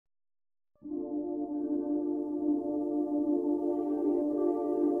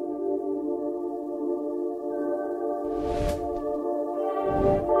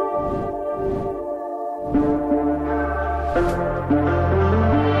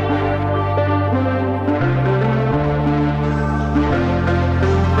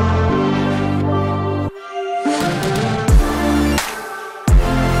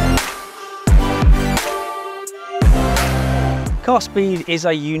KAASPEED is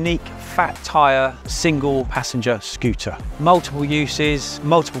a unique fat tyre single passenger scooter. Multiple uses,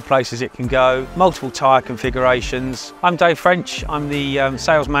 multiple places it can go, multiple tyre configurations. I'm Dave French, I'm the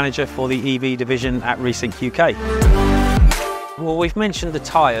sales manager for the EV division at Reesink UK. Well, we've mentioned the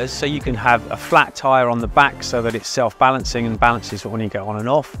tyres, so you can have a flat tyre on the back so that it's self-balancing and balances when you go on and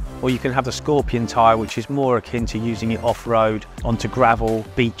off, or you can have the Scorpion tyre, which is more akin to using it off-road, onto gravel,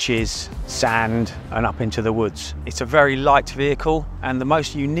 beaches, sand and up into the woods. It's a very light vehicle, and the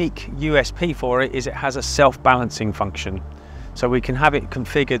most unique USP for it is it has a self-balancing function. So we can have it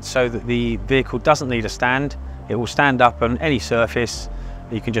configured so that the vehicle doesn't need a stand, it will stand up on any surface,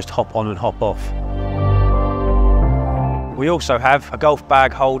 you can just hop on and hop off. We also have a golf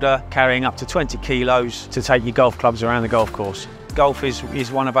bag holder carrying up to 20 kilos to take your golf clubs around the golf course. Golf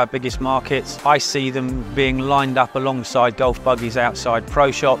is one of our biggest markets. I see them being lined up alongside golf buggies outside pro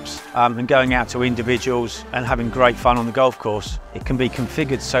shops and going out to individuals and having great fun on the golf course. It can be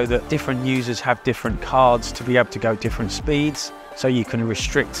configured so that different users have different cards to be able to go different speeds, so you can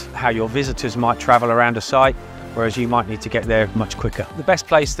restrict how your visitors might travel around a site, whereas you might need to get there much quicker. The best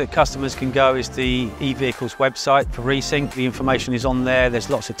place that customers can go is the eVehicles website for Reesink. The information is on there. There's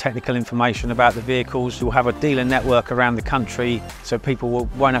lots of technical information about the vehicles. We'll have a dealer network around the country, so people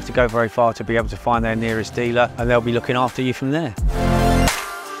won't have to go very far to be able to find their nearest dealer, and they'll be looking after you from there.